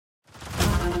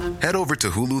Head over to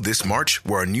Hulu this March,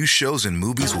 where our new shows and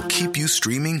movies will keep you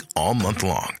streaming all month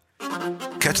long.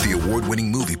 Catch the award-winning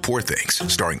movie Poor Things,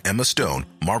 starring Emma Stone,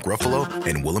 Mark Ruffalo,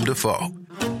 and Willem Dafoe.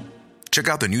 Check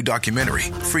out the new documentary,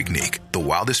 Freaknik, The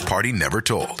Wildest Party Never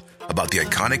Told, about the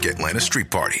iconic Atlanta Street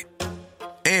Party.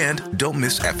 And don't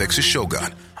miss FX's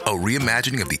Shogun, a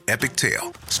reimagining of the epic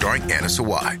tale, starring Anna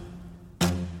Sawai.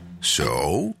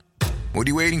 So, what are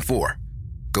you waiting for?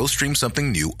 Go stream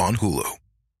something new on Hulu.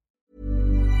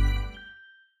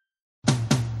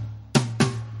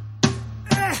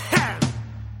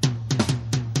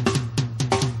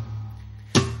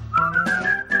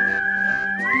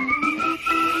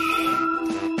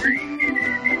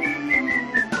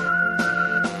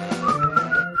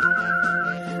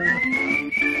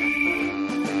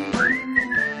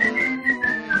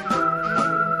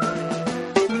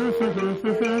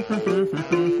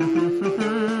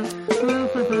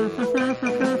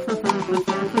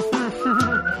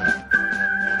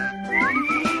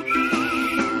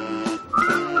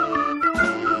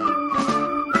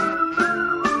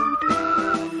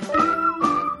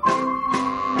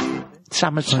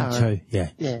 Summertime. 1, 2,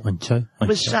 yeah. 1, 2.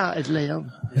 We started,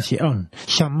 Leon. Is it on?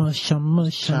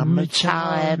 Summertime.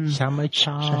 Summertime.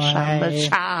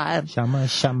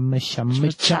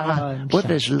 Well,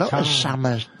 there's a lot of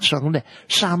summer song there.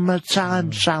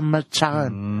 Summertime.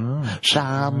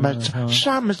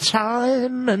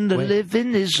 Summertime, and the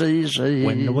living is easy.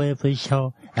 When the weather's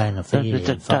hot and I'm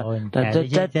feeling fine.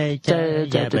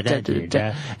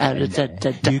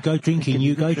 You go drinking,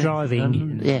 you go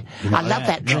driving. Yeah, I love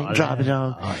that drink driving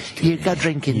on. You go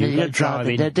drinking, you go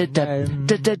driving.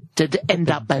 End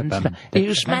up and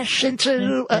you smash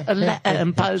into a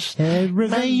lamp post.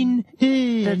 Ravine,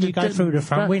 and you go through the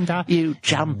front window. You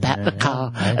jump out the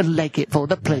car and leg it for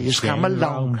the please come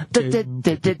along.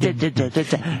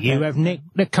 You have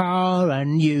nicked the car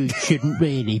and you shouldn't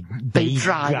really be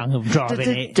drunk of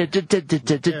driving it.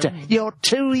 You're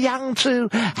too young to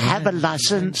have a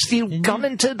license. You've gone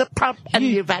into the pub and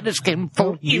you've had a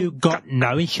skinful. You got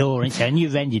no insurance and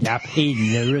you've ended up in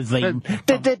the ravine.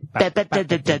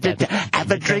 Have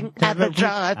a drink, have a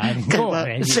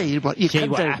drive, see what you can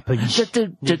do. Happens. Yeah,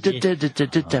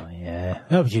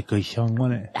 that was a good song,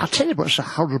 wasn't it? I'll tell you what's a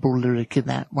horrible lyric in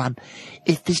that one.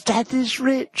 If his dad is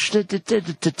rich,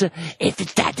 if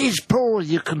his dad is poor,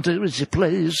 you can do as you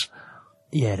please.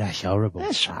 Yeah, that's horrible.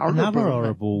 That's horrible. Another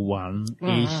horrible one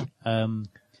is,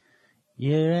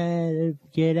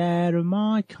 get out of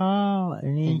my car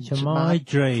and into my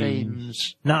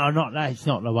dreams. No, that's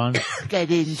not the one. Get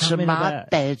into my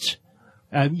bed.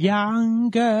 Young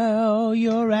girl,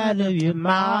 you're out of your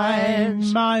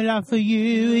mind. My love for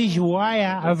you is way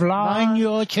out of line.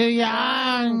 You're too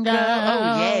young, girl.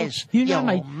 Oh, yes.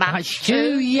 You're much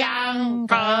too young,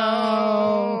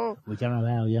 girl. We don't know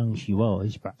how young she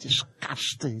was, but...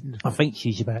 Disgusting. I think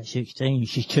she's about 16.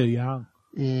 She's too young.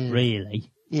 Yeah.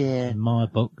 Really. Yeah. In my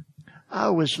book. I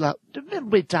always remember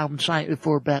we done something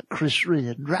before about Chris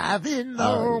Ryan driving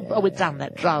home. Oh, we've done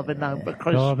that driving home for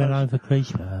Christmas. Driving home for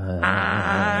Christmas.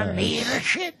 I need a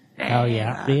shit. Oh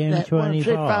yeah, the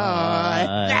M25.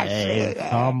 That's it.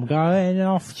 I'm going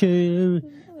off to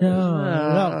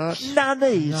Nuneaton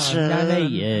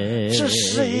to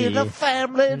see the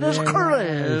family this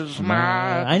Christmas.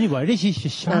 Anyway, this is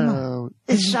just summer.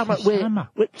 It's summer.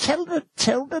 Tell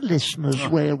the listeners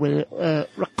where we're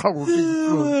recording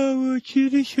from.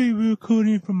 We're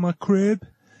recording from my crib.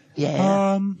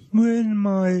 Yeah. We're in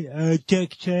my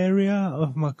decked area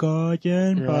of my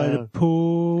garden by the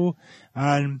pool,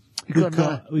 and We've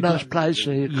got nice place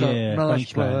here.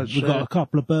 Nice place. We've got a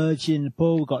couple of birds in the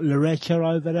pool. We've got Loretta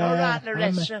over there. All right,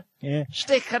 Loretta. Yeah.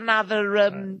 Stick another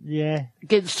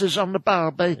against us on the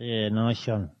Barbie. Yeah, nice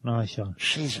one.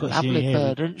 She's a lovely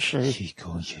bird, isn't she? She's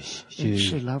gorgeous.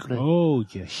 She's lovely.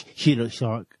 Gorgeous. She looks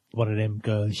like one of them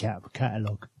girls out of a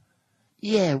catalogue.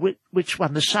 Yeah, which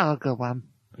one? The Saga one?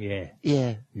 Yeah.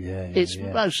 It's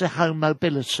mostly home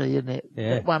mobility, isn't it?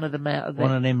 Yeah. One of them out of there.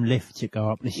 One of them lifts that go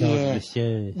up the side of the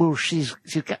stairs. Well,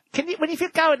 if you're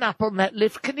going up on that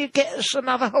lift, can you get us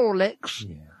another Horlicks?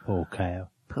 Yeah, poor cow.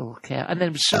 And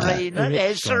then Serena.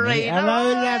 There's Serena.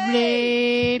 Hello,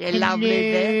 lovely. You're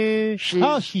lovely there.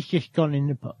 She's just gone in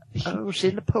the pool. She's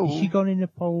in the pool. Has she gone in the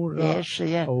pool? Yes,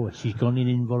 she has. Oh, she's gone in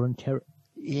involuntarily.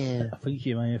 Yeah. I think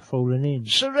she may have fallen in.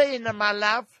 Serena, my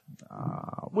love.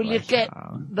 Will you get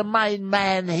the main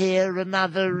man here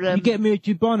another... You get me a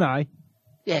Gibbonne?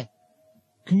 Yeah.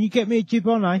 Can you get me a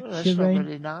Gibbonne? Oh, that's not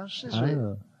really nice, is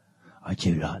it? I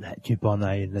do like that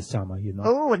Gibbonne in the summer, you know.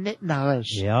 Oh, isn't it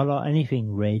nice? Yeah, I like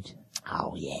anything red.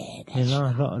 Oh, yeah. You know,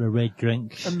 a lot of the red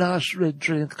drinks. A nice red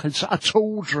drink. It's a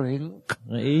tall drink.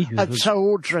 It is. A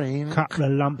tall drink. Couple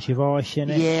of lumps of ice in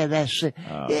it. Yeah, that's it.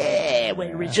 Oh, yeah,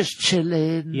 we're just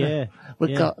chilling. Yeah.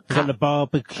 We've got the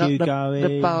barbecue going.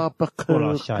 The barbecue.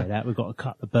 Well, I say that. We've got a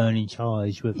couple of burning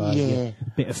ties with a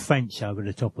bit of French over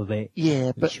the top of it.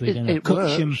 Yeah, but we're going to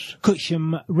cook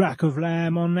some rack of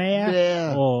lamb on there.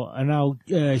 Yeah. Or an old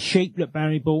sheep that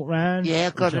Barry bought round.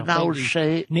 Yeah, got an old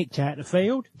sheep. Nicked out the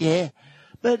field. Yeah.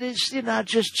 But it's, you know,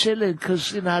 just chilling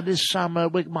because, you know, this summer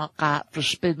we might go out for a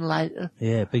spin later.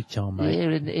 Yeah, big time, mate.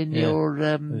 Yeah, in your...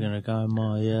 we're going to go in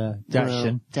my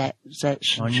Jackson.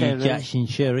 Jackson my Cherry. new Jackson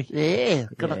Cherry. Yeah,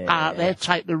 going to go out there,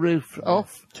 take the roof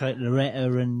off. Take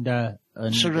Loretta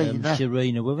and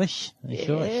Serena with us. That's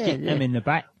right. Stick them in the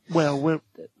back. Well, we'll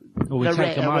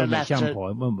take them home at some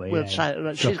point, won't we? We'll take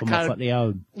her. Drop them off at the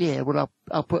home. Yeah, well,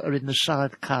 I'll put her in the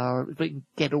sidecar if we can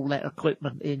get all that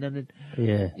equipment in, and then,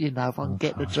 you know, if I can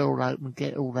get the door open,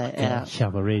 get all that out.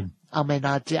 Shove her in. I mean,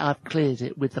 I've cleared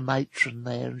it with the matron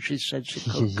there, and she said she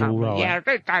could come. All right. Yeah,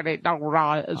 they've done it all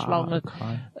right, as long as...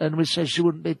 And we said she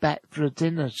wouldn't be back for a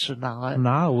dinner tonight.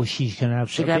 No, well, she's going to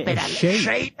have a bit of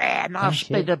sheep there, nice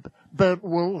bit of burnt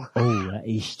wool. Oh, that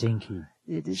is stinky.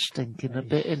 It is stinking a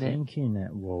bit, isn't it? Stinking,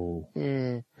 that wool.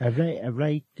 Yeah. Have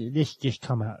they, this just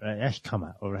come out,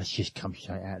 or that's just come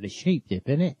straight out of the sheep dip,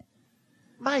 isn't it?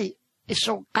 Mate, it's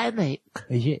organic.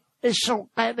 Is it? It's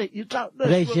organic. You don't know.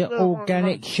 There's the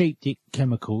organic sheep dip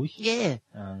chemicals. Yeah.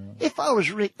 If I was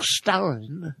Rick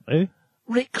Stein. Who?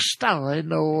 Rick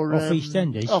Stein or... Off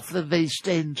EastEnders? Off the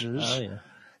EastEnders. Oh, yeah.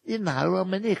 You know, I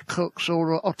mean, he cooks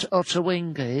or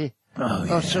Ottawingie. Oh,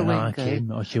 yeah. Ottawingie.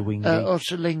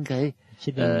 Ottawingie.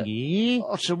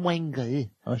 Ottawingie.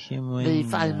 The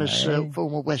famous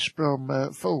former West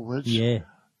Brom forward. Yeah.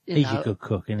 He's a good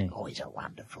cook, isn't he? Oh, he's a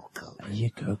wonderful cook.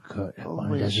 He's a good cook. That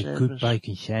one does a good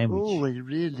bacon sandwich. Oh, he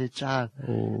really does.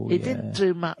 Oh, he didn't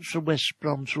do much for West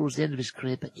Brom towards the end of his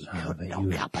career, but he could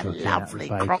knock up a lovely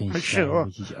croque monsieur.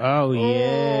 Oh,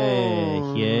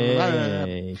 yeah,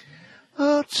 yeah.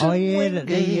 Oh,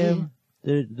 yeah,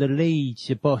 the Leeds,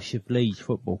 the boss of Leeds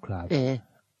Football Club. Yeah.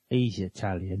 He's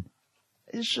Italian.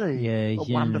 Is he? Yeah, he's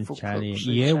a wonderful Italian. cook.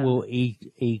 Yeah, well,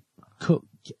 he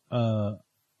cooked,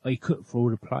 he cooked for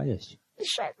all the players.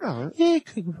 Is that right? Yeah, he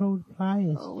cooked for all the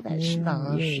players. Oh, that's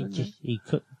nice. Yeah, he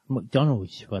cooked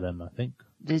McDonald's for them, I think.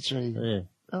 Did he? Yeah.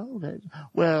 Oh,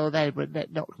 well, they're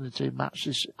not going to do much.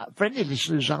 For any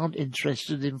listeners who aren't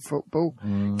interested in football, go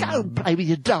and play with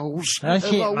your dolls. That's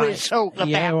it, what we're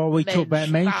talking about. We talk about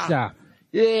men's stuff.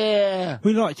 Yeah.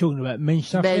 We like talking about men's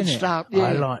stuff, Men's stuff, yeah.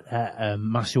 I like that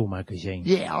Muscle magazine.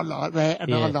 Yeah, I like that,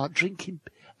 and I like drinking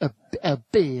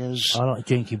beers. I like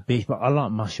drinking beers, but I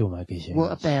like Muscle magazine.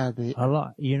 What about it? I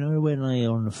like, you know, when they're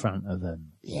on the front of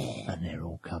them. Yeah. And they're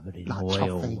all covered in like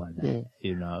oil, toffee, and that,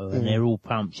 you know, and they're all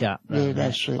pumped up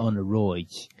that's it. on the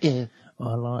roids. Yeah.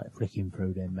 I like flicking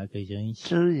through them magazines.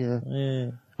 Do you?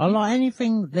 Yeah. I like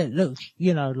anything that looks,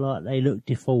 you know, like they look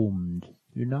deformed,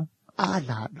 you know? I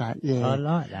like that, yeah. I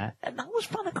like that. And that was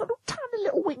fun. I got a tiny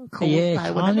little winkle.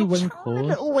 Yeah, tiny winkles. Tiny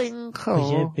little winkle.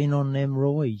 Because you've been on them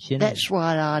roids, you know? That's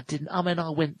why I didn't. I mean, I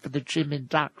went for the gym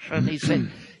induction. He said,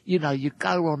 you know, you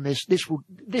go on this. This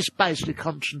basically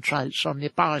concentrates on your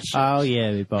biceps. Oh,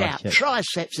 yeah, your biceps. Now,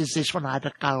 triceps is this one. I had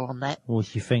to go on that. What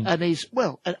do you think? And I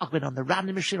went on the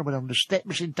running machine. I went on the step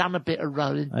machine, done a bit of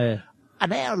rolling. Yeah.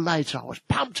 An hour later, I was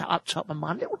pumped up top of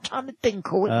my little tiny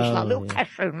dinkle. It was like a little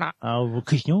cashew nut. Oh, well,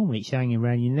 because normally it's hanging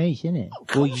around your knees, isn't it? Of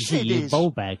course you see your ball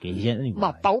bag is, anyway.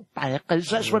 My ball bag is.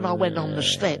 That's when I went on the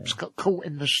steps, got caught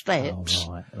in the steps.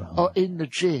 Right. Or in the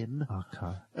gym.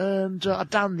 Okay. And I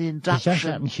done the induction. That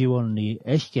happened to you on the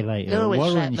escalator at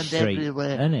Warren Street,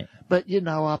 everywhere. isn't it? But, you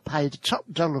know, I paid top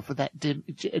dollar for that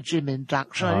gym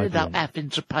induction. I ended up having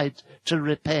to pay to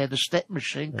repair the step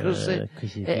machine because it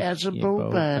has a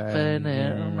ball bag there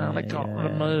now. They got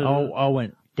removed. I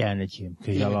went down the gym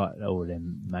because I like all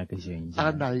them magazines.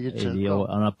 I know you do.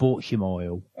 And I bought some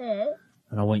oil.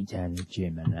 And I went down the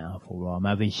gym and I thought, well, I'm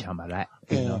having some of that,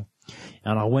 you know.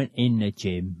 And I went in the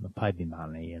gym, I paid my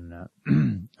money and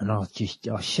and I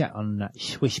sat on that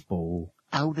Swiss ball.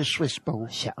 Oh, the Swiss ball.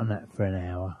 I sat on that for an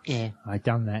hour. Yeah. I'd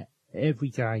done that every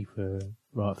day for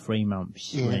like 3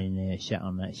 months. Yeah. Went in there, sat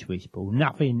on that Swiss ball.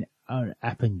 Nothing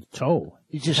happened at all.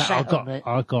 You just sat on it?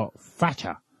 I got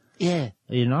fatter. Yeah.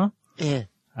 You know? Yeah.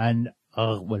 And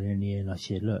I went in there and I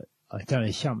said, look, I tell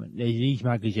you something, these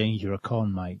magazines are a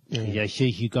con, mate. Yeah. They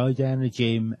says you go down the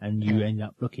gym and you end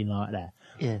up looking like that.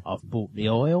 Yeah. I've bought the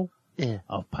oil. Yeah.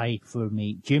 I've paid for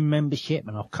me gym membership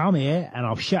and I've come here and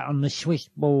I've sat on the Swiss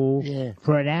ball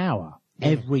for an hour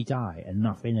every day and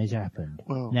nothing has happened.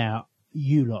 Well, now,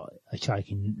 you lot are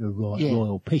taking the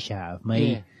royal piss out of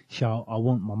me. Yeah. So I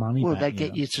want my money back. Well, they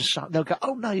get you to sign. They'll go,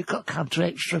 oh, no, you've got to come to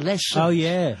extra lessons. Oh,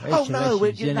 yeah. Oh, no,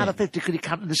 you're another 50 could you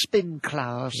come to the spin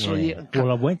class. Yeah. Or you come...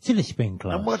 Well, I went to the spin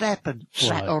class. And what happened?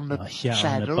 Sat on the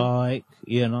saddle. On the bike,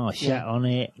 I sat on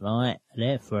it,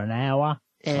 there for an hour.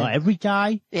 Yeah. Every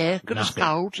day. Yeah, good as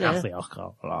gold. Nothing. I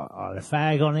had a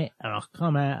fag on it, and I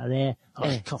come out of there, I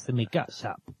was coughing my guts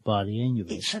up by the end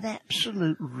of it. It's an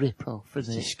absolute rip-off,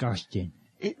 isn't it? It's disgusting.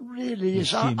 It really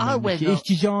is. I went. It's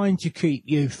designed to keep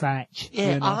you fat.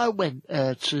 Yeah, I went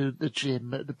to the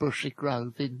gym at the Bushy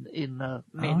Grove in the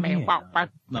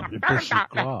Bushy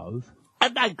Grove.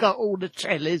 And they got all the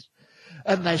tellies.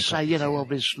 And they say,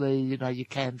 obviously, you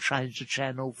can change the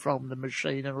channel from the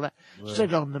machine and all that. Right.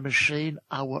 Stood on the machine,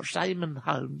 I watched Eamon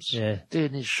Holmes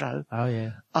doing his show. Oh,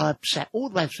 yeah. I sat all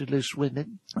the way through Loose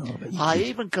Women. Oh,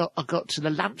 I got to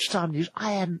the lunchtime news.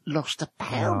 I hadn't lost a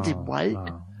pound in weight.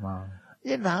 Wow.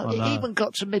 It even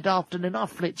got to mid-afternoon. I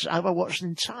flipped over. I watched an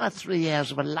entire 3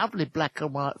 hours of a lovely black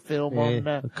and white film on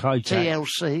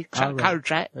TLC,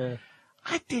 Kojak. Yeah.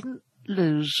 I didn't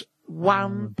lose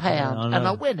 £1, and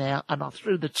I went out and I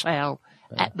threw the towel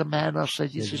at the man. I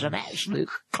said, this is an absolute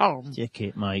con. Stick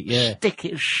it, mate, yeah. Stick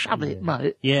it, shove it,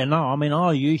 mate. Yeah, no, I mean,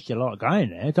 I used to like going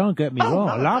there, don't get me wrong.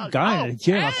 I love going to the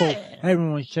gym. I thought,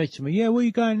 everyone said to me, yeah, where are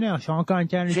you going now? So I'm going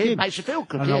down the gym. Makes you feel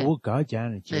good, and I would go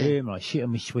down the gym, I'd sit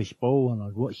on my Swiss ball, and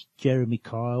I'd watch Jeremy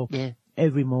Kyle. Yeah.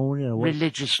 Every morning I watch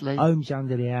religiously. Holmes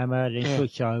Under the Hammer, then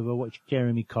switch over, watch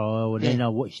Jeremy Kyle, and then I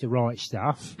watch The Right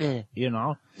Stuff. Yeah.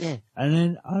 Yeah. And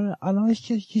then I was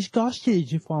just disgusted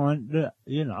to find that,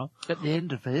 at the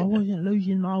end of it, I wasn't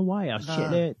losing my way. I'd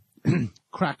sit there,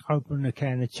 crack open a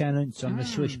can of Tennent's on the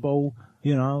Swiss ball,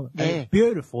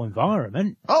 beautiful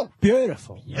environment. Oh,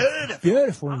 beautiful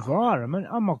environment.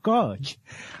 Oh my God,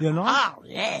 Oh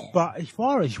yeah. But as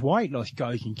far as weight loss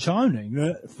goes in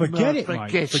toning, forget it,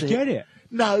 mate. Forget it.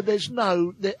 No,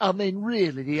 I mean,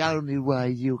 really, the only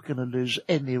way you're going to lose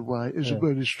any weight is a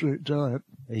very strict diet.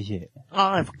 Is it?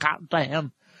 I've cut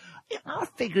down. I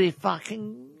figure if I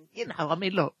can, I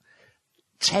mean, look,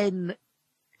 10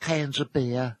 cans of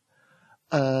beer,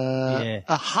 a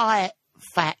high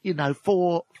fat,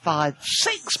 4, 5,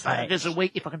 6 burgers a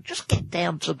week, if I can just get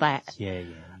down to that. Yeah.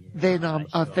 Then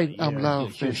I think I'm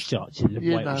laughing. It started to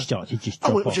just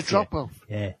drop off. It was a drop off.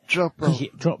 Yeah. Drop off. Because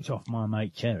it dropped off my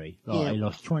mate Terry. He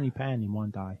lost £20 in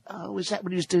one day. Oh, was that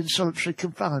when he was doing solitary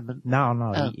confinement?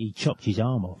 No, he chopped his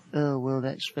arm off. Oh, well,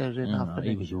 that's fair enough.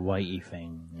 It was a weighty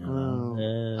thing.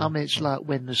 I mean, it's like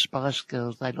when the Spice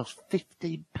Girls, they lost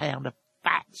 £15 of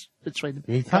fat between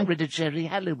them. Got rid of Jerry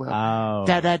Halliwell. Oh.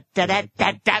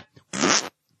 Da-da-da-da-da-da.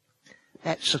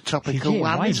 That's a topical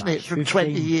one, isn't it, from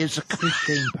 20 years ago?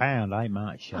 £15 ain't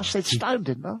much. I said stone,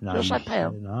 didn't I? No, Did I say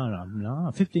pound?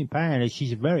 No, £15,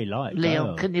 she's a very light Leon,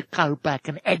 girl. can you go back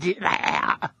and edit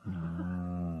that out?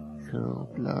 Oh,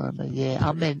 blimey, yeah,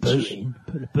 I meant put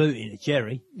the boot in at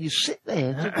Jerry. You sit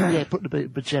there, put the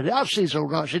boot in Jerry. Oh, she's all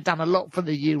right, she's done a lot for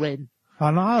the UN. I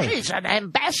know. She's an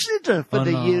ambassador for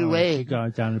the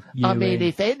UN. Down the I mean,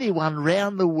 if anyone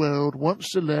round the world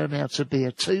wants to learn how to be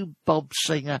a two-bob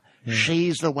singer,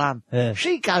 she's the one. Yeah.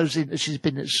 She goes in, she's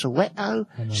been at Soweto,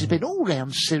 she's been all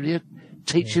round Syria,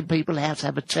 teaching people how to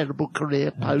have a terrible career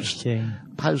post,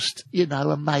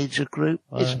 a major group.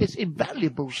 It's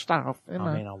invaluable stuff, I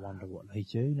mean, I wonder what they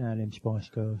do now, them Spice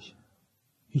Girls.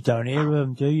 You don't hear of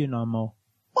them, do you, no more?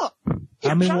 What?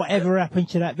 I mean, whatever happened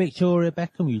to that Victoria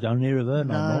Beckham? You don't hear of her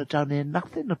no more. No, don't hear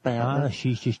nothing about her.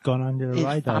 She's just gone under the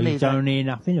radar. You don't hear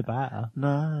nothing about her.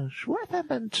 No. What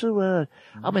happened to her?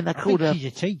 I mean, they called her... she's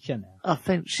a teacher now. I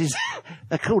think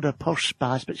they called her Posh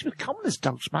Spice, but she's become this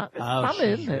dog smart. It's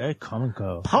funny, isn't it? Very common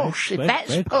girl. Posh. If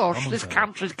that's posh, this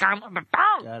country's come to the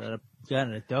dog. Down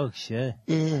to the dogs, yeah.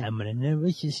 And then there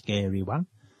was the scary one.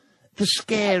 The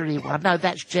scary one? No,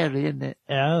 that's Jerry, isn't it?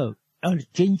 Oh, it's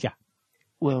Ginger.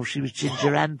 Well, she was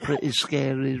ginger and pretty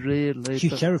scary, really.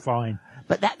 She's terrifying.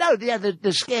 But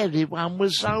the scary one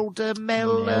was old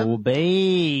Mel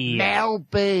B. Mel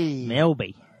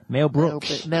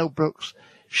Brooks. Mel Brooks.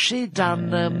 She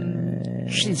done,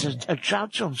 she's a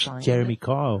judge on something. Jeremy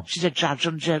Kyle. She's a judge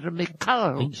on Jeremy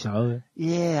Kyle. I think so.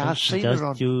 Yeah, I've seen her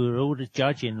on. She does do all the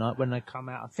judging, like when they come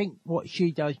out. I think what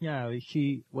she does now is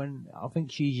she's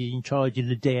in charge of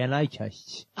the DNA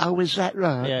tests. Oh, is that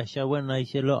right? Yeah, so when they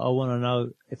say, look, I want to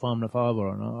know if I'm the father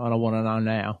or not, and I want to know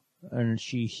now. And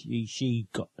she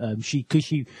got, cause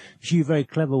she was very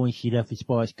clever when she left the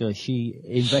Spice Girls. She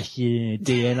invested in a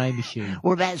DNA machine.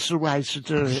 Well, that's the way to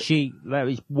do it. That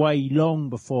was way long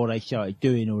before they started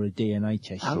doing all the DNA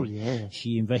testing. Oh, yeah.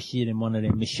 She invested in one of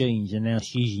them machines and now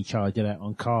she's in charge of that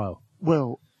on Kyle.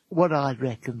 Well, what I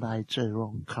reckon they do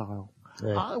on Kyle.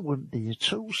 Yeah. I wouldn't be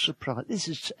at all surprised. This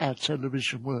is how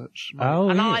television works, mate. Oh,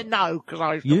 and yeah. I know, because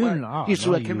I used to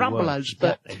work in Rumbelows,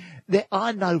 exactly. but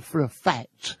I know for a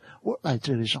fact what they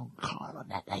do is on Kyle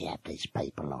and that they have these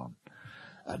people on.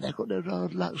 And they've got their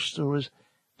old luck stories.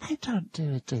 They don't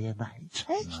do a DNA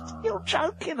test. No, You're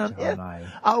joking, aren't you? no.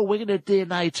 Oh, we're going to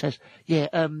DNA test. Yeah,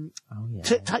 yeah.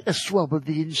 take a swab of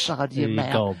the inside of your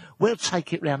mouth. Gob. We'll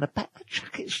take it round the back and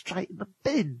chuck it straight in the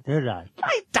bin. Do they?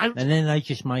 They don't. And then they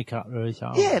just make up the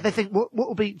result. Yeah, they think what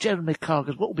will be Jeremy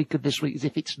Carger's, what will be good this week is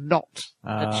if it's not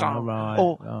a child. Right,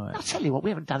 or right. I'll tell you what,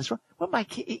 we haven't done this one. We'll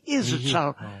make it is a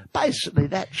child. Basically,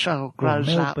 that child grows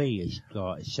Mel up. B has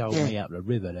like sold me up the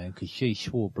river then because she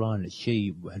swore blind that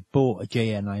she had bought a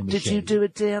DNA machine. Did you do a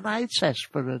DNA test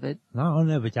for her then? No, I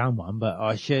never done one, but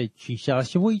I said,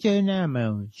 what are you doing now,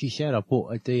 Mel? She said, I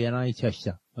bought a DNA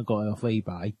tester. I got it off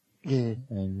eBay. Yeah.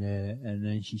 And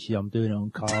then she said, I'm doing it on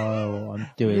Kyle, I'm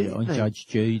doing it on Judge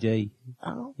Judy.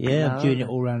 Oh, Yeah, no. I'm doing it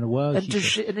all around the world. And does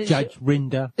she, and is Judge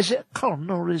Rinder. Is it a con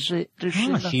or is it, does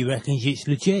she? She reckons it's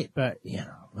legit, but, you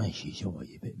know, well, she's always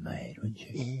a bit mad, wasn't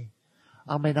she? Yeah.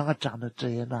 I mean, I done a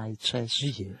DNA test.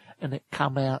 Is it? And it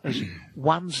come out as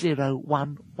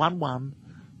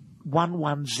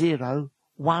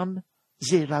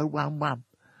 10111111011.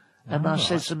 And I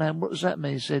said to the man, what does that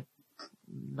mean? He said,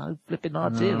 no flipping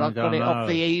idea. No, I got it off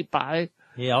the eBay.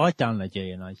 Yeah, I done the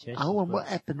DNA test. Oh, and what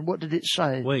happened? What did it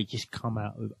say? Well, it just come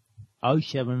out with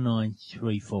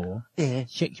 07934 Yeah.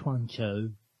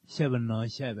 612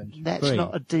 797. That's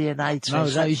not a DNA test. No,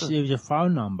 that's it was a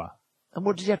phone number. And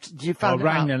what did you have to, did you I phone it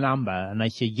rang up? the number and they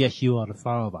said, yes, you are the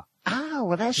father. Oh,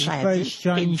 well, that's It's very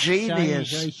strange,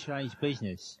 ingenious. very strange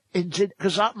business.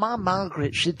 Because my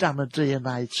Margaret, she'd done a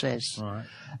DNA test. Right.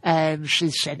 And she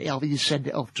sent it off, you send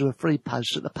it off to a free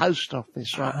post at the post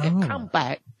office, right? Oh. It come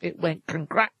back, it went,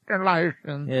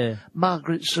 congratulations, Yeah.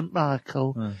 Margaret St.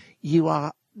 Michael, you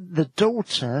are the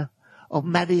daughter of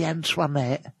Marie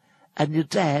Antoinette, and your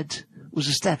dad was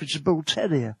a Staffordshire Bull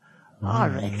Terrier. I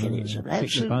reckon it's an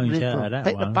absolute bones ripple. out of that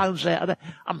Pick the one. bones out of that.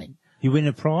 I mean, You win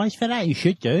a prize for that? You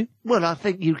should do. well, I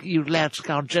think you're allowed to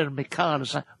go on Jeremy Kyle and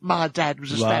say, my dad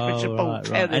was a Staffordshire Bull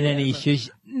Terrier. And then he says,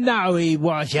 no, he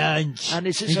wasn't. And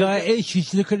it's you go,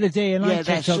 just look at the DNA Yeah, test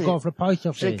that's I've it. got for the post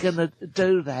office. They're going to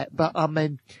do that, but I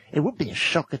mean, it would be a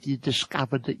shock if you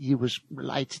discovered that you was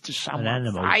related to someone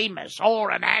animal. famous or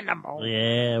an animal.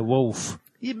 Yeah, wolf.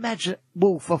 You imagine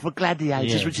Wolf off of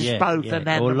Gladiators, Yeah, which is yeah, both yeah. an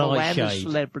Or animal and a Lightshade.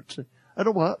 celebrity. And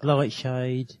a what?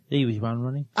 Lightshade. He was one,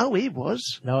 wasn't Oh, he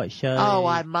was. he? Lightshade. Oh,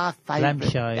 my favourite.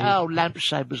 Lampshade. Oh,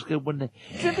 Lampshade was good, wasn't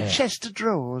he? Do you remember chest of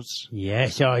drawers?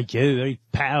 Yes, I do. Very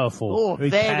powerful. Oh,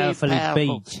 very powerfully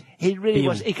powerful. beat. He really Built.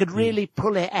 was. He could really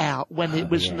pull it out when it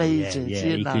was needed, Yeah,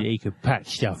 you know. He could pack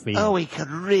stuff in. Oh, he could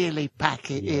really pack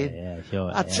it in. Yeah,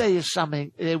 sure. I'll tell you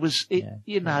something. There was,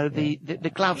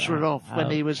 the gloves were off when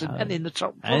he was and in the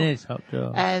top drawer. And it's top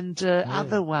drawer. And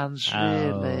other ones,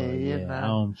 really, you know.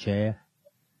 Armchair.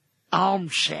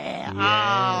 Armchair.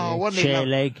 Yeah, Oh, wasn't chair he?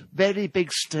 leg. Very big,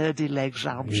 sturdy legs,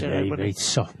 armchair. Very, wasn't very he?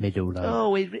 soft middle, though.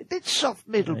 Oh, a bit soft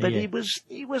middle, but yeah.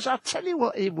 he was, I'll tell you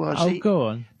what he was. Oh, go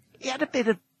on. He had a bit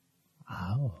of,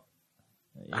 Oh.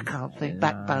 I can't think,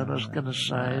 backbone I was going to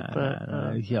say,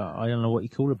 but, Yeah, I don't know what you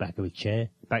call the back of a chair.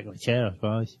 Back of a chair, I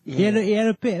suppose. Yeah. He had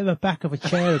a bit of a back of a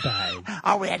chair about him.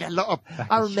 oh, we had a lot of, Back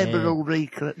I of remember chair.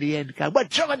 Ulrika at the end going, well,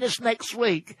 join us next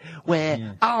week,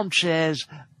 where armchairs,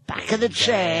 back of the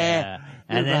chair.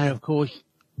 And you then, know. of course,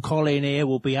 Colin here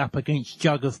will be up against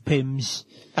Jug of Pims.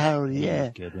 Oh, yeah.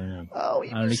 Good, wasn't he? Oh,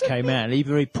 he Only was a came bit- out and he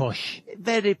very posh.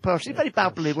 Very posh, very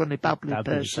bubbly, wasn't he? Bubbly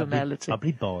personality.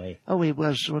 Bubbly boy. Oh, he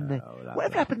was, wasn't he? lovely.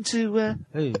 Whatever happened to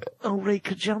Who?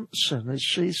 Ulrika Johnson? Is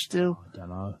she still... I don't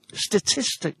know.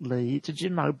 Statistically, did you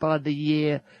know by the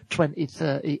year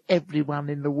 2030, everyone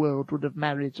in the world would have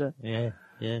married her? Yeah,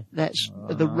 yeah. That's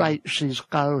the rate she's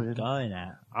going. Going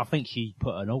out. I think she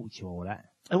put an halt to all that.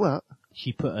 Oh, what?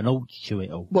 She put an halt to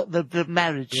it all. What, the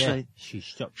marriage Yeah, scene? she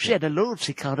stopped She had a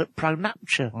loyalty card at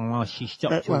pronuptial. Oh, no, she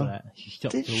stopped well, all that. She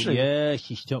stopped did all. she? Yeah,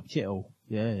 she stopped it all.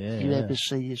 Yeah, yeah. You yeah. ever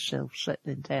see yourself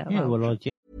settling down? Yeah, well, I did.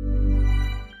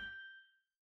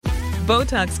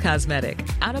 Botox Cosmetic,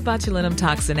 out of botulinum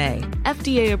toxin A,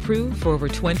 FDA approved for over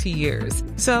 20 years.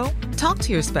 So, talk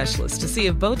to your specialist to see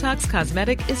if Botox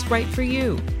Cosmetic is right for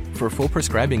you. For full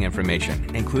prescribing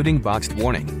information, including boxed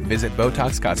warning, visit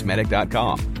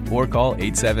BotoxCosmetic.com or call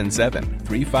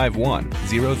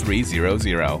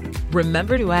 877-351-0300.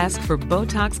 Remember to ask for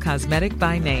Botox Cosmetic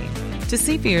by name. To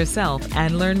see for yourself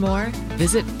and learn more,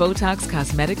 visit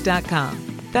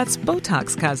BotoxCosmetic.com. That's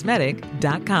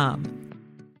BotoxCosmetic.com.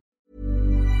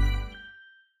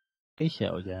 He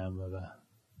settled down with her.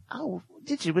 Oh,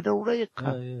 did you with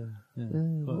Ulrika? Yeah.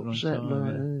 What's that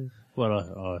like? Well,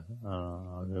 I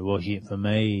was it for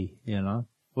me, you know.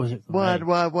 Was it for me?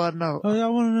 Why not? I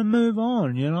wanted to move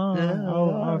on, you know.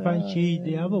 I fancied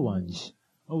the other ones.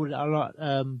 Oh, I like,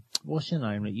 what's her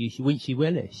name? Wincy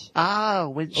Willis.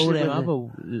 Oh, Wincy Willis. All them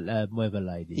other weather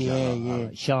ladies. Yeah.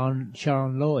 Sean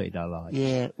Lloyd, I like.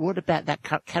 Yeah. What about that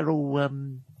Carol,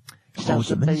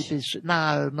 Balderman's?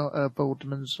 No, not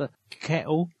Balderman's.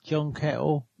 John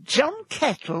Kettle. John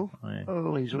Kettle? Yeah.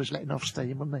 Oh, he's always letting off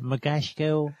steam, wasn't he?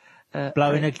 McGaskill.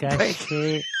 Blowing a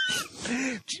gasket. Do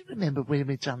you remember when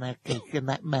we done our gig and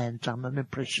that man done an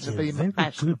impression of Ian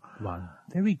McGaskill?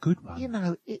 Very good one. You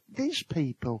know, these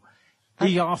people...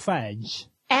 These are fans.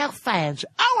 Our fans.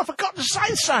 Oh, I forgot to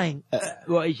say something.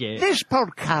 What is it? This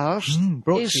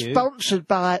podcast is sponsored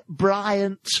by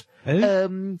Bryant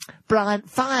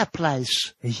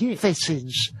Fireplace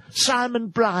Fittings. Simon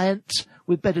Bryant.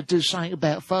 We'd better do something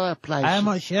about fireplaces. How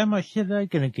much are they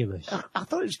going to give us? I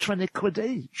thought it was 20 quid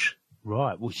each.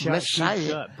 Right, well, let's say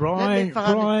it. Brian.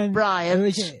 Who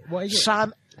is it? What is it?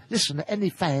 Simon. Listen, any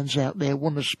fans out there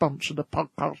want to sponsor the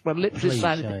podcast, we're literally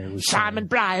saying Simon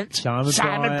Bryant. Simon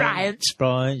Bryant.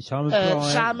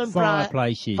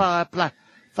 Fireplaces.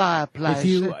 Fireplace.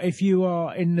 If you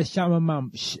are in the summer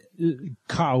months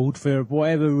cold for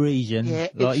whatever reason,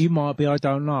 like you might be, I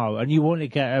don't know, and you want to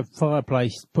get a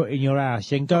fireplace put in your house,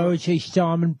 then go and see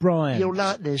Simon Bryant. You'll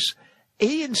like this.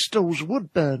 He installs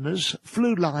wood burners,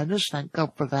 flue liners, thank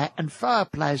God for that, and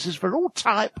fireplaces for all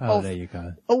type of there you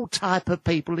go. All type of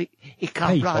people. He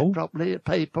can't write properly.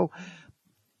 People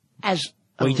as.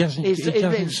 Well, he's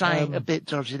been saying a bit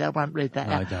dodgy. I won't read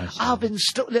that out. I've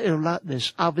installed like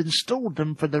this. I've installed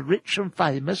them for the rich and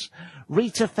famous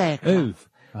Rita Fairclough,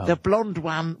 the blonde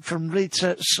one from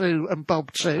Rita, Sue and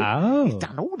Bob too. Oh. He's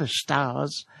done all the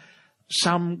stars.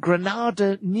 Some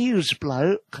Granada news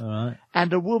bloke,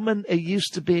 and a woman who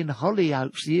used to be in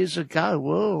Hollyoaks years ago.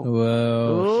 Whoa.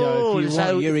 Well,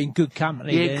 so you're in good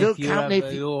company. Yeah, good company.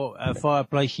 Have your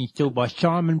fireplace installed by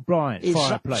Simon Bryant.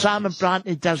 Simon Bryant,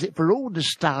 he does it for all the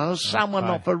stars. Someone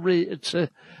off a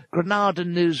Granada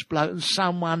news bloke and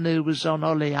someone who was on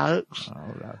Hollyoaks.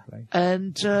 Oh, lovely.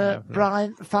 And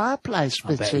Bryant fireplace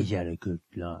fitting. I bet he's had a good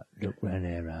look round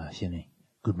their house, hasn't he?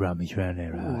 Good rummage round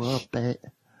their house. Oh, I bet.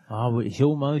 Oh, it's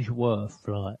almost worth,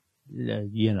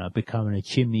 becoming a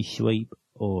chimney sweep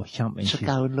or something. To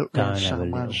go and look round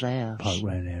someone's house. Poke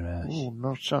round their house. Oh,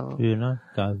 not so.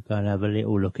 Go and have a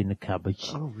little look in the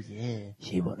cupboards. Oh, yeah.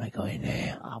 See what they got in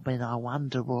there. I mean, I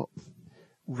wonder what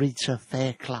Rita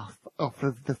Fairclough off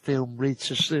of the film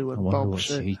Rita, Sue and Bob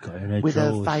Sue with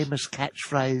her famous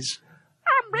catchphrase,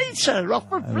 I'm Rita,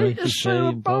 off of Rita, Sue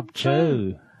and Bob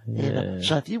too. Yeah.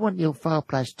 So if you want your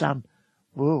fireplace done,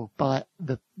 buy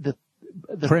the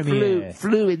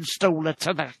flue installer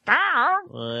to the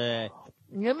star.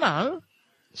 You know.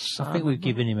 So, I think we've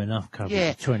given him enough coverage.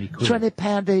 Yeah. 20 quid.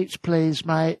 £20 each, please,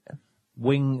 mate.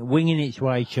 Winging its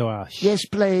way to us. Yes,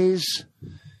 please.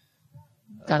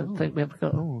 Don't think we've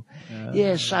got...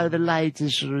 so the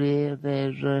ladies are here.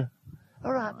 They're...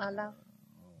 all right, my love.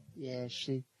 Yeah,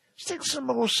 stick some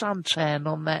more suntan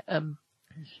on that...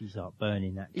 She's like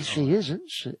burning that. She is, isn't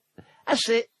she? That's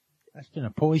it. That's going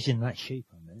to poison that sheep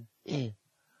on there. Yeah.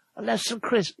 I'll have some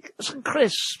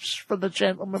crisps for the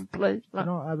gentleman, please. Can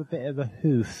I have a bit of a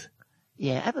hoof?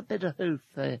 Yeah, have a bit of hoof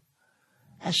there.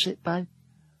 That's it, babe.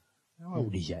 How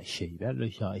old is that sheep? That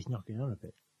looks like it's knocking on a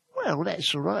bit. Well,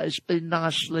 that's all right. It's been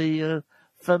nicely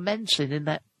fermenting in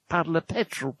that puddle of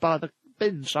petrol by the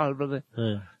bins over there.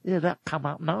 Yeah, that'll come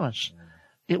up nice.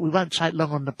 We won't take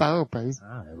long on the barbie.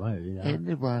 Ah, it won't.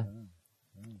 Anyway.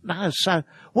 No, so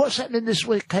what's happening this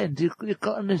weekend? You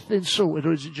got anything sorted,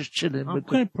 or is it just chilling? I'm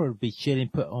going to probably be chilling,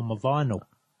 put on my vinyl.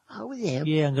 Oh yeah.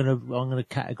 Yeah, I'm gonna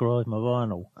categorise my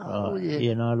vinyl. Oh yeah.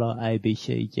 You know, like A, B,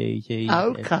 C, G, G.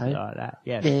 Okay. Like that.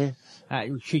 Yeah. Yeah.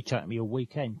 It should take me a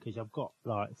weekend because I've got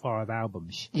like 5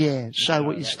 albums. Yeah. So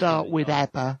what you start with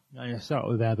ABBA. I start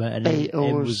with ABBA and then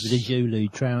end with the Zulu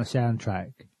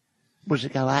soundtrack. Was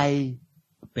it go A?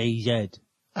 B, Z.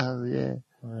 Oh yeah.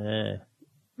 Yeah.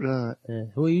 Right.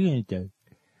 What are you going to do?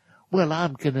 Well,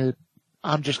 I'm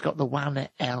just got the one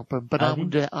album, but I'm going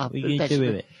to do it after. What are you going to do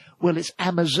with it? Well, it's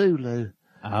Amazulu.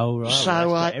 Oh, right.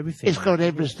 So it's got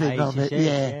everything on it,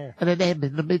 yeah. And an M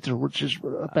in the middle, which is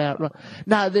about right.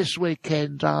 Now, this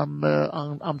weekend,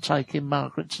 I'm taking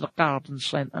Margaret to the garden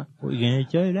centre. What are you going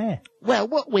to do there? Well,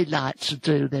 what we like to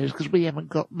do there is, because we haven't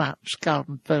got much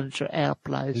garden furniture at our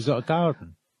place. You've got a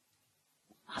garden?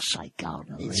 I say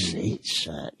garden, it's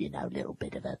a little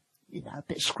bit of a bit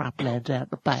of scrubland out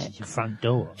the back. It's your front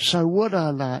door. So what I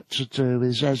like to do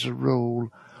is, as a rule,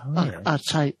 I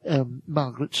take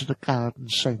Margaret to the garden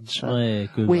centre. Oh, yeah,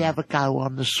 good We one. have a go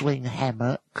on the swing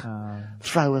hammock,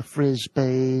 throw a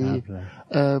frisbee.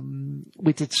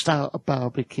 We did start a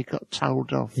barbecue, got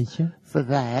told off for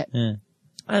that. Yeah.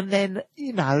 And then,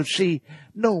 she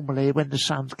normally, when the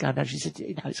sun's going down, she said,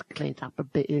 it's cleared up a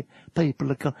bit here. People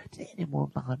have gone, do you any more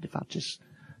mind if I just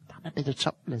done a bit of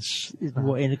topless?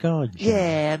 What, in the garden?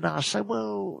 Yeah, and I say,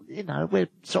 well, we're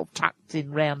sort of tucked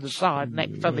in round the side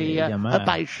next to the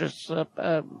herbaceous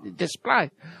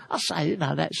display. I say,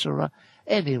 that's all right.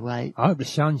 Anyway. I hope the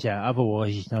sun's out,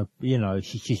 otherwise,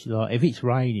 she's just like, if it's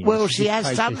raining. Well, she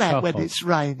has done that when it's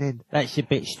raining. That's a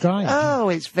bit strange. Oh,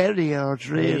 it's very odd,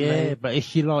 really. Yeah, but if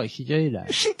she likes to do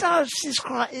that. She does. She's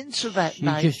quite into that She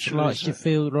nature. just likes to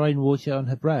feel the rainwater on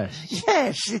her breast.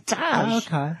 Yes, she does. Oh,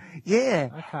 okay. Yeah.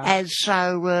 Okay. And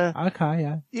so,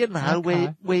 okay, yeah.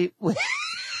 we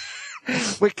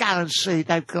we go and see,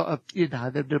 they've got a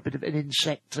little bit of an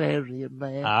insectarium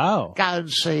there. Oh. Go and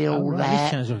see all right. that.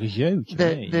 This sounds like a zoo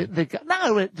to me.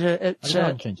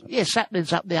 Yes,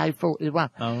 happening's up the A41.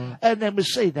 Oh. And then we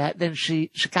see that, then she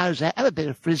goes out, have a bit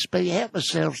of frisbee, help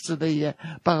herself to the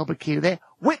barbecue there,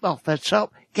 whip off her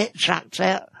top, get chucked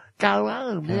out, go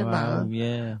home,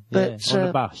 Yeah. But, on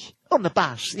the bus. On the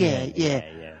bus, yeah.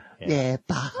 But They've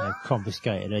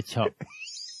confiscated her top.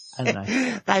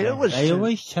 They They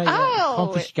always take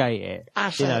confiscate it,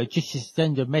 just to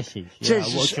send a message,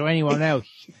 to anyone else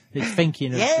that's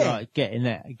thinking of like getting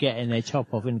their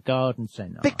top off in the garden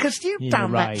centre. Because you've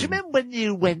done that. Do you remember when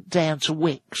you went down to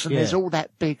Wicks and there's all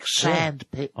that big sand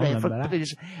pit there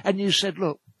and you said,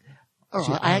 look, all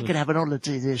right, I ain't going to have an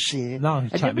holiday this year. No,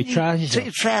 and take my trousers off. Take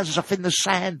your trousers off in the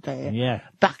sand there. Yeah.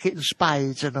 Bucket and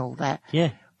spades and all that.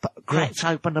 Yeah. Cracked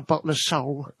open a bottle of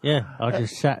Sol. Yeah, I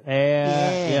just sat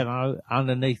there,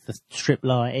 underneath the strip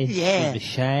lighting with the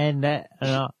sand,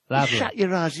 lovely. Shut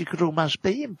your eyes, you could almost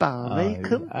be in Bali,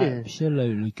 couldn't you?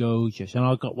 Absolutely gorgeous. And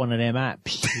I got one of them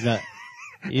apps that,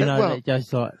 that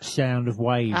does like sound of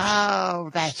waves. Oh,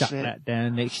 that's Stuck it. that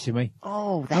down next to me.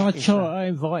 Oh, I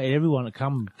invited everyone to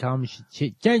come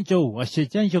sit. Gentle, I said,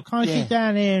 Gentle, come sit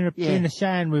down here in the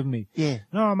sand with me. Yeah.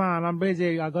 No, man, I'm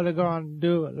busy. I gotta go and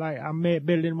do it. Like, I'm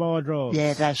building wardrobes.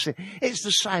 Yeah, that's it. It's the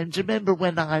same. Do you remember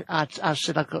when I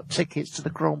said I got tickets to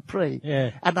the Grand Prix?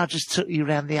 Yeah. And I just took you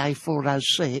around the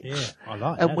A406. Yeah, I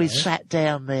like and that. we sat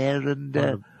down there and,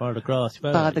 by the grass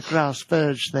verge. By the grass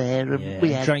verge there. And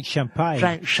we had drank champagne.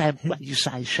 Drank champagne. You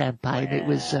say champagne. It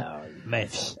was,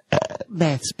 meths.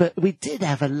 Meths, but we did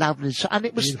have a lovely, and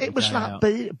it was like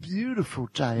a beautiful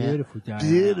day.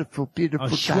 Beautiful day.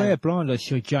 I swear blind I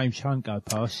saw James Hunt go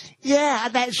past. Yeah,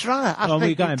 that's right.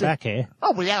 We're going back here.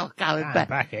 Oh, we are going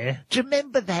back here. Do you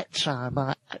remember that time?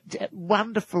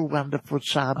 Wonderful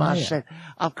time. I said,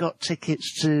 I've got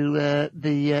tickets to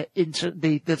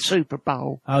the Super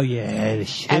Bowl. Oh yeah, the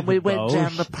Super And we went Bowls.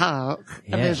 down the park.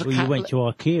 Yeah, and there's you went to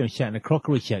Ikea and sat in the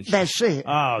crockery section. That's it.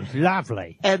 Oh,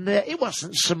 lovely. And it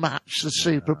wasn't so much the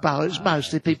Super Bowl. It was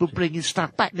mostly people bringing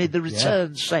stuff back near the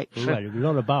return section. Well, a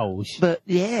lot of bowls. But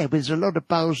there's a lot of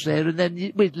bowls there, and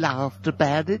then we laughed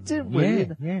about it, didn't we?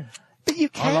 Yeah. But you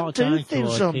can do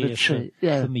things on the trip.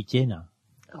 For me dinner.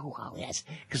 Oh, yes,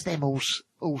 because them all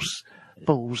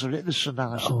balls are ever so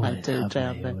nice that they do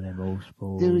down there.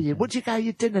 Do you? What do you go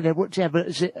your dinner there? What do you have?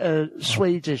 Is it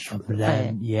Swedish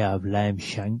fare? I've lamb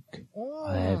shank.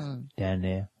 I have down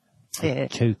there. Yeah.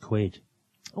 £2.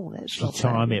 Oh, that's you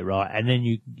time it right, and then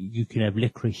you can have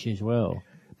licorice as well.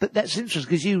 But that's interesting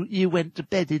because you went to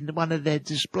bed in one of their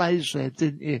displays there,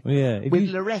 didn't you? Yeah.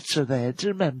 With Loretta there, do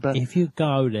you remember? If you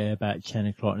go there about 10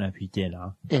 o'clock and have your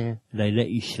dinner, they let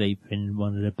you sleep in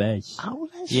one of the beds. Oh,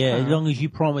 that's as long as you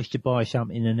promise to buy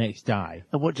something the next day.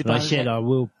 And what did you buy? I said I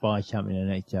will buy something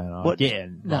the next day. And I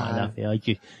didn't buy nothing. I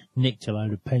just nicked a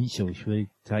load of pencils to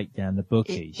take down the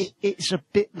bookies. It's a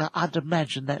bit like, I'd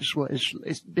imagine that's what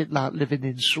it's a bit like living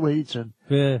in Sweden.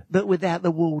 Yeah. But without the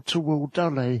wall-to-wall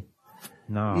dolly.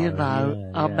 No.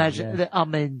 I imagine that, I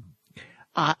mean,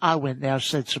 I went there, I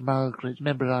said to Margaret,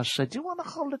 remember I said, do you want a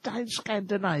holiday in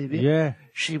Scandinavia? Yeah.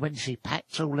 She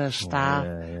packed all her stuff,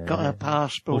 got her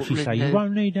passport. What she say, you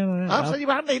won't need none of that. I said, you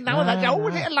won't need none of that. Oh,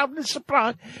 isn't it a lovely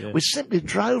surprise? Yeah. We simply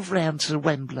drove round to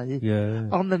Wembley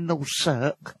on the North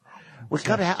Cirque. We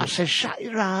got out, I said, shut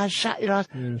your eyes. Yeah.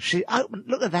 She opened,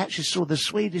 look at that, she saw the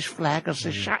Swedish flag. I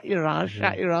said, shut your eyes.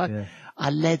 Yeah. I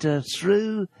led her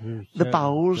through the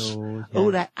bowls,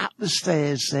 all that up the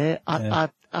stairs there. I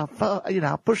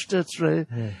pushed her through,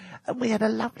 And we had a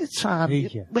lovely time.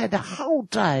 We had a whole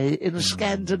day in a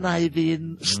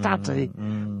Scandinavian study.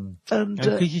 And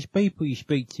because people you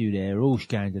speak to there are all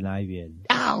Scandinavian.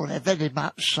 Oh, they're very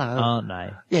much so. Aren't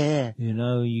they? Yeah. You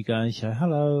know, you go and say,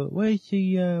 hello, where are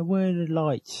the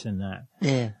lights and that?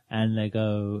 Yeah. And they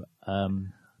go,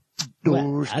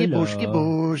 Doors, hello.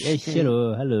 Yes,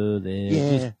 hello there.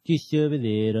 Yeah. Just over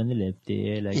there on the left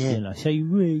there. Like, you know, so you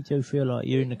really do feel like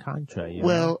you're in the country. You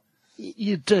know?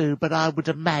 You do, but I would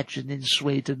imagine in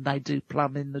Sweden they do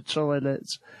plumb in the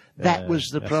toilets. That was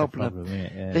the problem.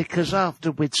 Because after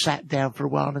we'd sat down for a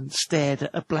while and stared at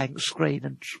a blank screen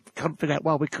and couldn't figure out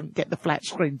why we couldn't get the flat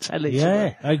screen telly.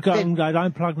 Yeah, I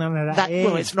don't plug none of that in.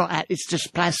 Well, it's not, it's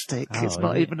just plastic. It's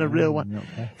not even a real one.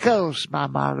 Of course, my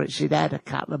Margaret, she'd had a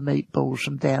couple of meatballs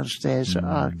from downstairs at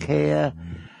Ikea.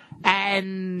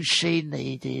 And she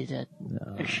needed a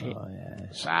shit.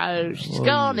 So she's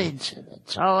gone into the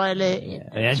toilet.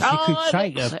 And she could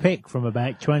take a pic from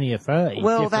about 20 or 30.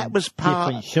 Well, that was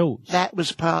part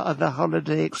of the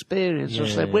holiday experience. I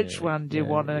said, which one do you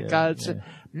want to go to?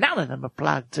 None of them are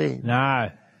plugged in.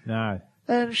 No.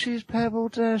 And she's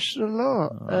pebbled us a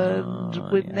lot.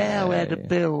 And we've now had a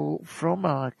bill from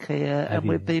Ikea, and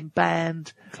we've been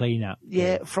banned. Clean up.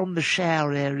 Yeah, from the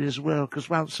shower area as well, because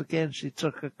once again she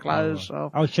took her clothes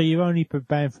off. Oh, so you've only been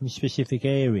banned from specific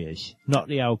areas, not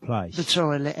the whole place? The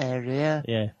toilet area.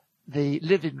 Yeah. The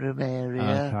living room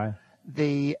area.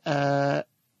 Okay.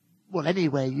 Well,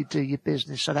 anywhere you do your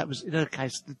business. So that was, in her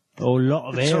case, a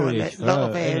lot of areas. A lot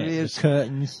of areas. The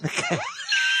curtains.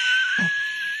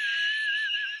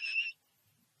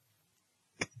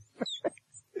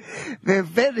 They're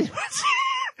very much,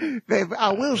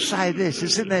 I will say this,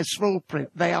 it's in their small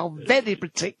print, they are very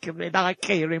particular in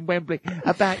Ikea in Wembley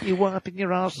about you wiping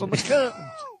your arse on the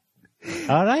curtains.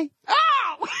 Are they?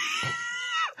 Oh!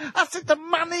 I said the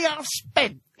money I've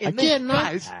spent in this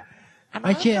place.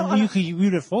 You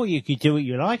would have thought you could do what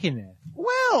you like in there.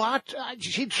 Well,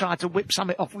 she tried to whip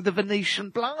something off with the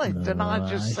Venetian blind, and I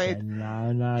just said,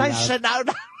 no. They said no.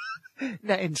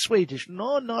 No, in Swedish,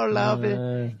 no, love,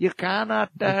 you cannot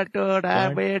do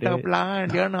that with the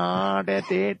blind, you know,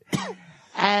 that it.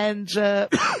 And,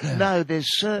 no, there's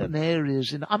certain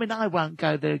areas I won't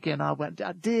go there again,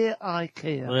 dear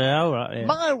Ikea. Well, all right, yeah.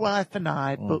 My wife and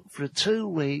I booked for a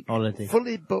 2-week, holiday.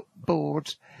 fully board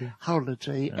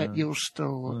holiday at your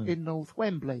store in North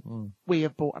Wembley. We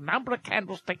have bought a number of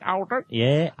candlestick holders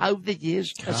over the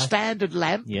years, a standard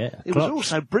lamp. It was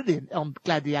also brilliant on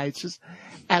Gladiators.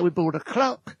 And we bought a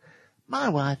clock. My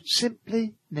wife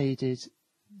simply needed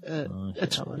a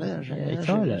toilet.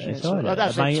 A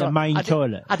toilet. A main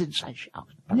toilet. I didn't say shit.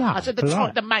 No, I said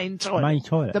the main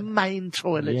toilet. The main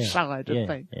toilet side of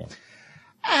things. Yeah.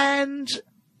 And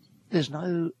there's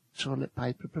no toilet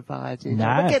paper provided.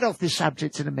 No. We'll get off this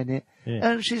subject in a minute.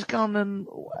 Yeah. And she's gone and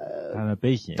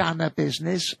done her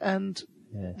business and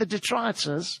the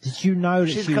detritus. Did you know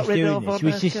that she was doing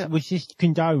this? Was this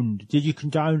condoned? Did you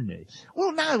condone this?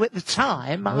 Well, no, at the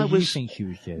time What do you think she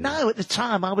was doing? No, at the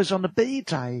time I was on a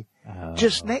B-day.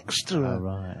 Just next to her.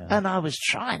 Right. And I was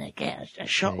trying to get a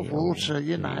shot of water,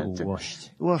 get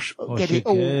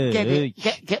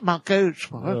my goods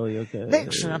for her.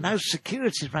 Next thing I know,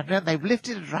 security's running around, they've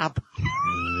lifted her up.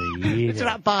 Lifted her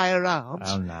up by her arms.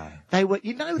 Oh no. They were,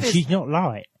 she's not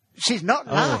light. She's not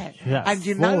light. And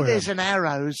there's an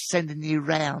arrow sending you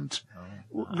round.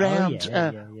 Well,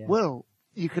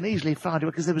 you can easily find it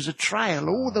because there was a trail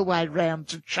all the way round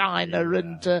to China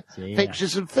and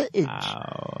fixtures and fittings.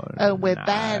 And we're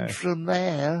banned from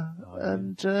there,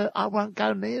 and I won't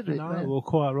go near it. No, well,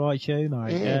 quite right, you,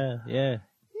 mate. Yeah.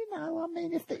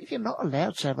 If you're not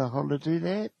allowed to have a holiday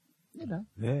there,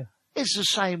 Yeah. It's the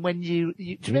same when do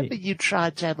you remember you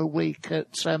tried to have a week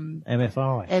at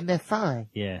MFI? MFI.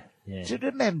 Yeah. Do you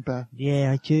remember?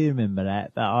 Yeah, I do remember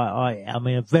that. But I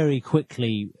mean, very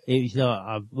quickly, it was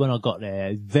like, when I got there,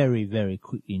 I very, very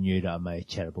quickly knew that I made a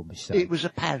terrible mistake. It was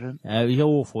apparent. It was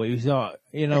awful. It was like,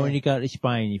 when you go to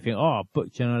Spain, you think, I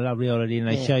booked you on a lovely holiday, and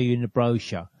they show you in the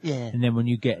brochure. Yeah. And then when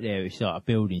you get there, it's like a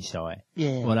building site.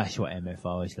 Yeah. Well, that's what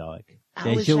MFI is like.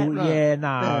 Is that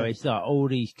right? It's like all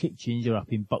these kitchens are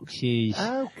up in boxes.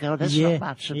 Oh, God, that's not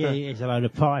much of it. It's a load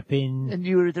of piping. And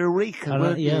you were with Ulrika,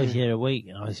 weren't you? Yeah, I was here a week,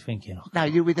 and I was thinking... No,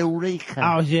 you were with Ulrika.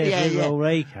 I was here with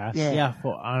Ulrika. Yeah, I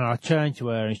thought, and I turned to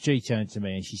her, and she turned to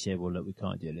me, and she said, well, look, we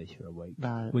can't do this for a week.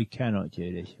 No. We cannot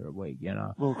do this for a week,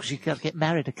 Well, because you've got to get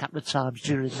married a couple of times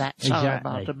during that time,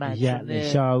 I'd imagine. Exactly.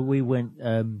 Yeah. So we went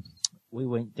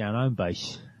down home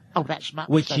base. Oh, that's much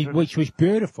which was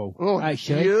beautiful. Oh,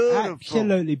 actually. Beautiful.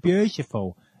 Absolutely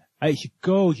beautiful. It's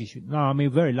gorgeous. No, I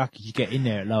mean, very lucky to get in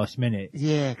there at last minute.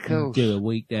 Yeah, cool. Do a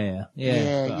week there.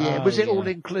 Yeah. Was it all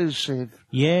inclusive?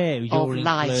 Yeah, it was all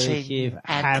lighting inclusive.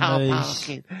 and Hammers. car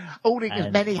parking.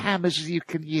 As many hammers as you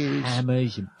can use.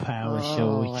 Hammers and power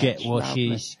saws, jet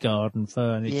washes, garden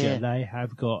furniture. Yeah. They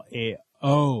have got it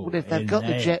all. Well, if they've got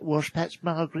the jet wash, perhaps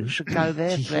Margaret should go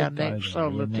there for our next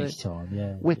holiday. Next time,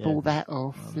 yeah. Whip all that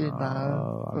off, you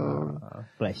know.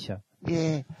 Bless her.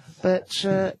 Yeah, but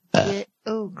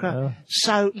oh crap!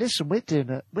 So listen, we're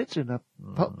doing a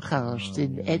podcast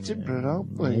in Edinburgh,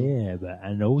 aren't we? Yeah,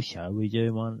 and also we're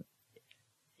doing one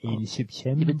in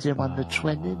September. You've been doing one the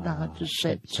 29th of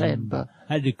September.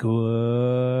 At the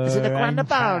Guanabara. Is it the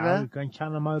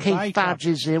Guanabara? Keith Fudge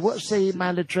is here. What's the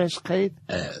email address, Keith?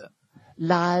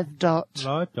 Live.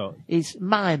 He's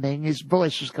miming. His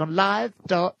voice has gone.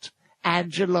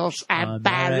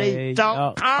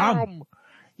 live.angelosandbarry.com.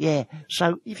 Yeah,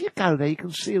 so if you go there, you can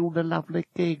see all the lovely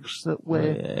gigs that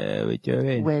we're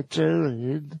doing.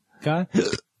 Okay.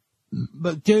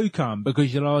 But do come,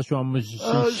 because the last one was a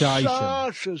sensation.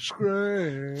 Such a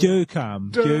scream. Do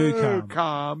come.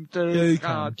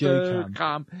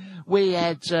 We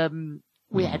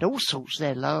had all sorts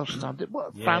there last time.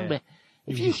 What fun we.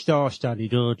 If you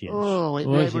star-studded audience. Oh,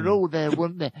 they were all there,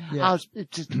 weren't they? Yeah. It was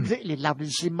particularly lovely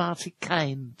to see Marty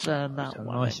Kane turn up.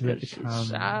 Nice of her to come.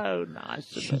 So nice.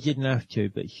 She didn't have to,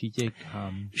 but she did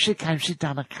come. She came, she'd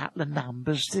done a couple of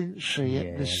numbers, didn't she,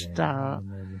 at the start?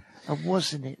 And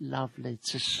wasn't it lovely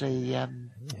to see,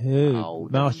 who?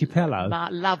 Marty Pello?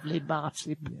 Lovely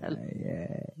Marty Pello.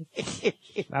 Yeah.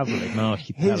 Lovely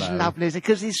Marty Pello. He's lovely,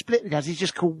 because he's split with us. He's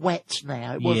just called Wet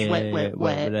now. It was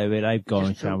Wet. They've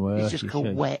gone somewhere. He's just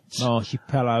called Wet. Marty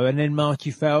Pello. And then Marty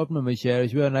Feldman was there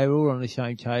as well, and they were all on the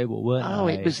same table, weren't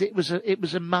they? It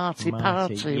was a Marty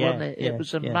party, wasn't it? It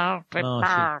was a Marty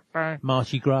party.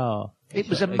 Marty Gras. It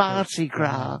was a Mardi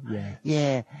Gras.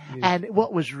 Yeah. And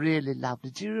what was really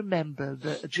lovely, do you remember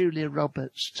that Julia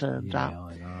Roberts turned up?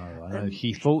 I know.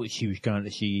 She thought she was going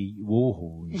to see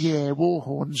Warhorns. Yeah,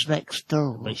 Warhorns next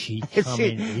door. But she come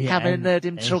in and heard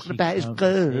him talking about his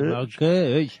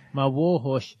Gerge. My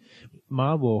warhorse,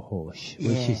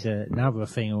 which is another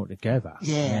thing altogether.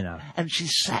 Yeah. You know. And she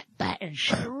sat back and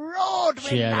she roared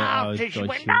with laughter. She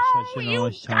went, you guys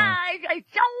are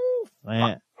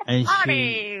so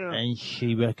And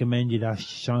she recommended us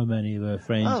so many of her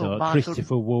friends, like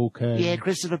Christopher Walker. Yeah,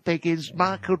 Christopher Biggins,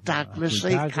 Michael Douglas,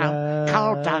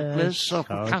 Carl Douglas of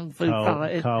Kung Fu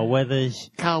Fighters. Carl Weathers.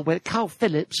 Carl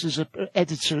Phillips is an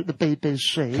editor at the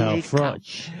BBC. Carl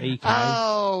Frotch.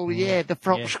 The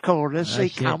Frotch chorus. He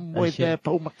come with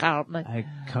Paul McCartney.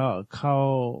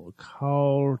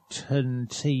 Carlton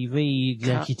TV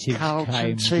executives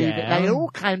came down. They all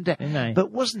came down.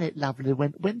 But wasn't it lovely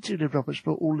when Julia Roberts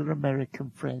brought all her American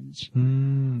friends?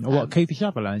 Kiefer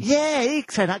Sutherland? Yeah, he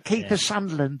turned up. Kiefer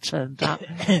Sutherland turned up,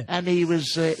 and he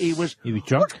was drunk. What's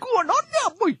going on there,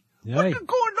 boy? Yeah. What's going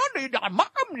on here? I've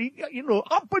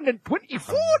been in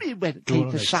 24, he went,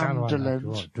 Kiefer Sutherland.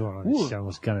 What's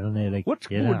going on there? What's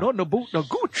going on about the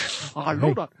gooch?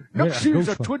 Lord, next year's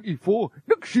at 24.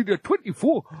 Next year's at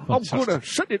 24. I'm going to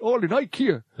set it all in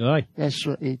Ikea. Aye. That's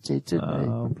what he did, didn't he?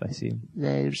 Oh, bless him.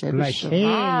 Bless him.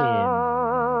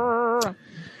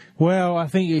 Well, I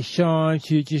think it's time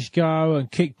to just go and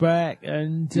kick back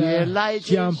and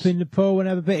jump in the pool and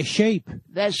have a bit of sheep.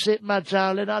 That's it, my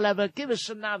darling. Give us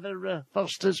another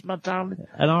Foster's, my darling.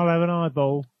 And I'll have an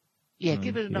eyeball. Yeah,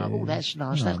 give it another. Oh, that's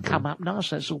nice. That's come up nice.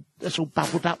 That's all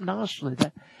bubbled up nicely.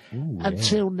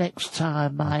 Until next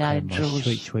time, my angels. My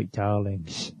sweet, sweet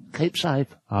darlings. Keep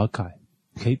safe. Okay.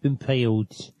 Keep them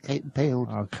peeled. Keep them peeled.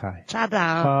 Okay.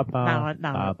 Ta-da. Bye-bye.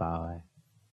 Bye-bye.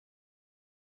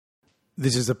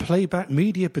 This is a Playback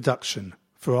Media production.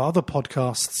 For other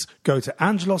podcasts, go to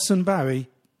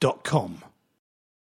angelosandbarry.com.